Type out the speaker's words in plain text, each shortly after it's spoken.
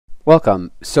Welcome.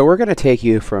 So we're going to take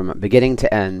you from beginning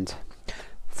to end,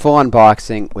 full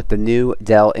unboxing with the new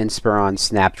Dell Inspiron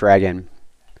Snapdragon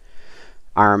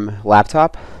ARM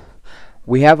laptop.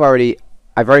 I've already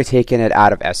taken it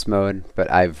out of S mode,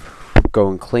 but I've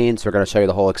going clean, so we're going to show you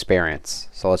the whole experience.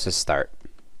 So let's just start.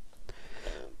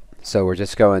 So we're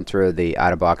just going through the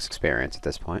out-of-box experience at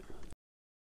this point.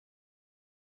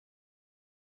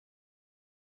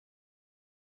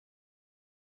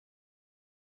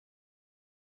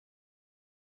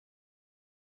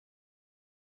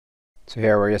 So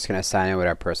here we're just going to sign in with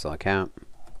our personal account.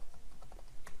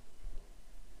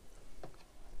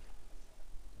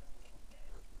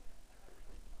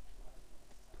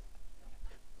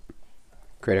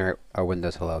 Creating our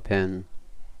Windows Hello pin.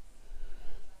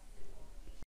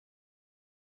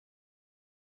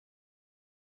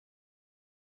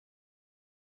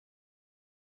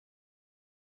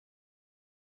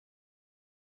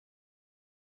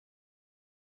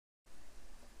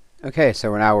 Okay,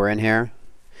 so now we're in here.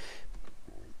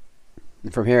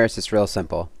 And from here, it's just real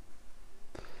simple.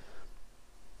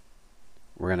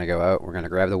 We're going to go out. We're going to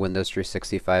grab the Windows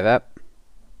 365 app.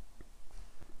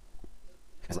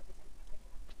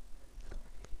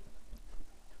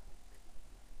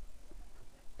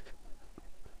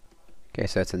 Okay,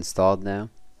 so it's installed now.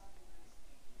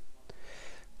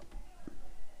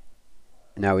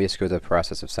 Now we just go through the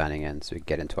process of signing in so we can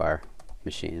get into our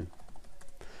machine.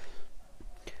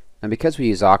 And because we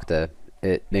use Okta,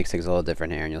 it makes things a little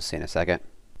different here, and you'll see in a second.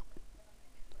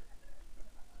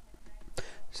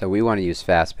 So we want to use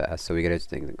FastPass, so we got to do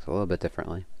things a little bit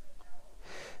differently.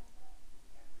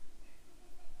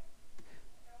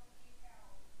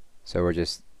 So we're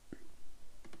just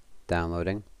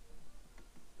downloading.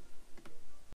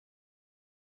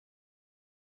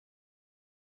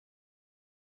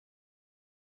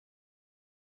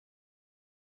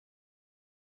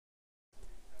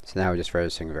 So now we're just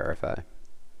registering verify.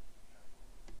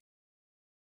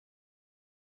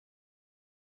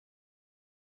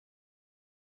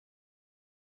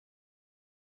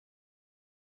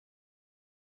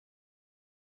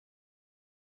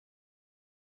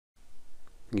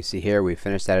 You see here we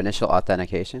finished that initial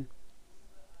authentication.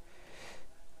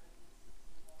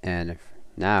 And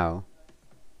now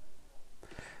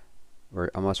we're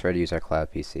almost ready to use our cloud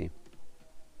PC.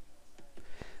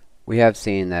 We have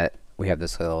seen that we have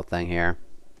this little thing here.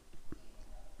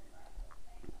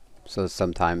 So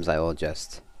sometimes I will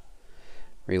just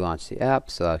relaunch the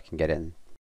app so I can get in.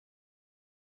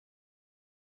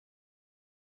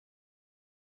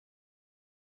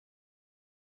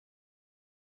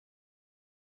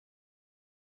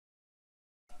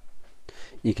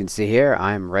 You can see here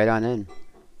I'm right on in.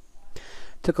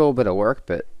 Took a little bit of work,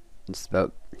 but it's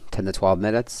about 10 to 12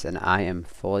 minutes and I am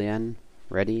fully in,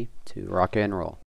 ready to rock and roll.